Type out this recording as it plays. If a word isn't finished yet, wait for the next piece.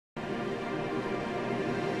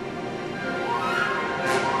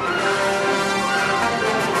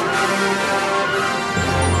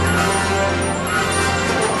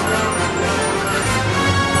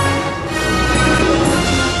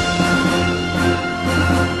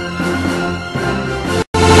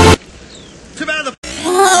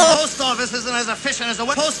mission is the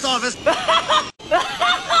post office.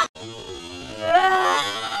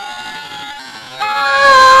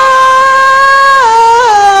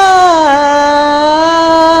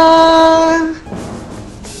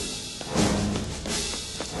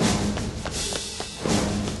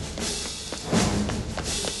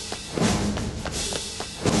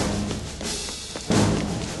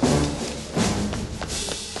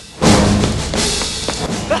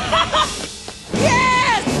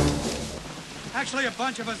 Actually, a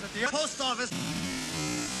bunch of us at the Post office.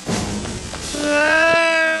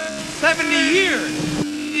 70 years.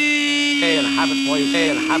 And have it for you.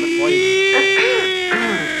 And have it for you.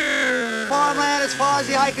 Farmland as far as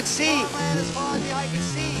the eye could see. Farmland as far as the eye could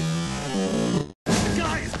see. The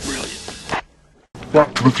guy is brilliant.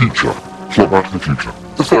 Back to the Future. It's not Back to the Future.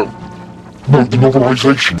 The film. No, the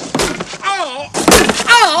novelization.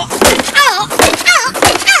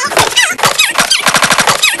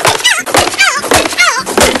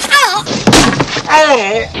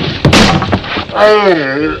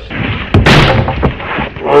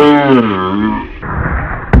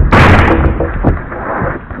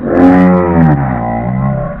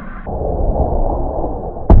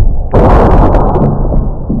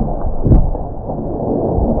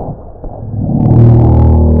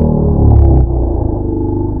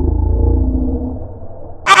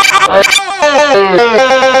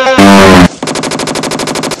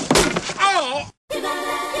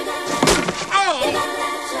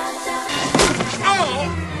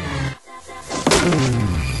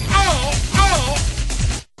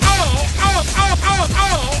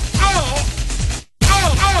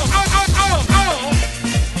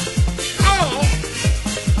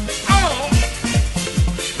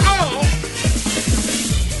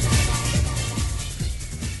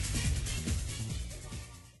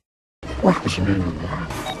 What was the meaning of that?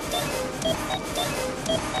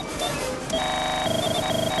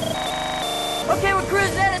 Okay, we're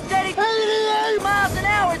cruising at a steady 80 miles an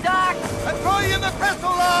hour, Doc. I throw you in the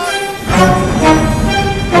pistol line.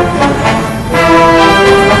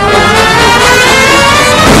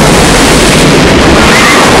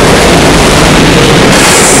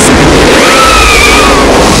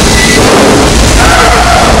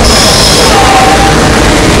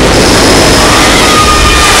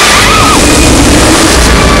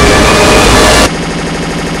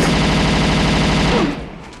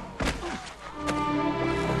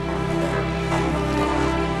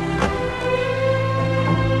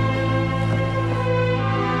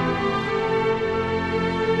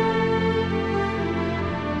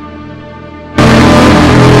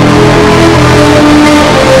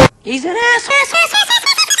 He's an asshole.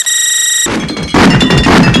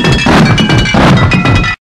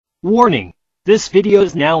 Warning! This video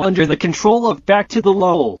is now under the control of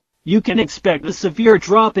BackToTheLol. You can expect a severe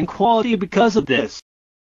drop in quality because of this.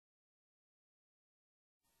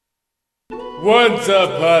 Once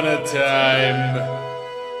upon a time,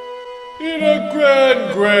 in a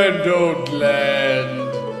grand old land,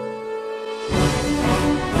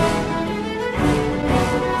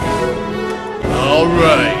 all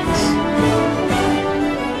right,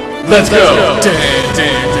 let's go.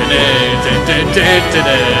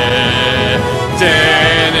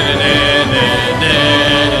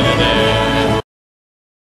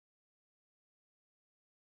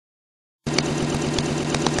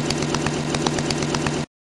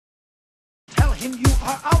 Tell him you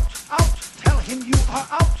are out. Tell him you are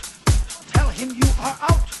out. Tell him you are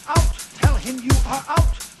out. Tell him you are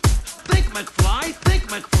out. Think, McFly. Think,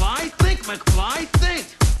 McFly. Think, McFly. Think.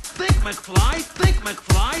 Think, McFly. Think,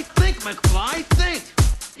 McFly. Think, McFly. Think.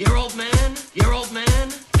 Your old man.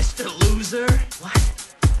 Mr. Loser. What?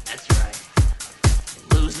 That's right.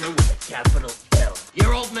 Loser with a capital L.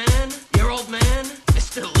 Your old man.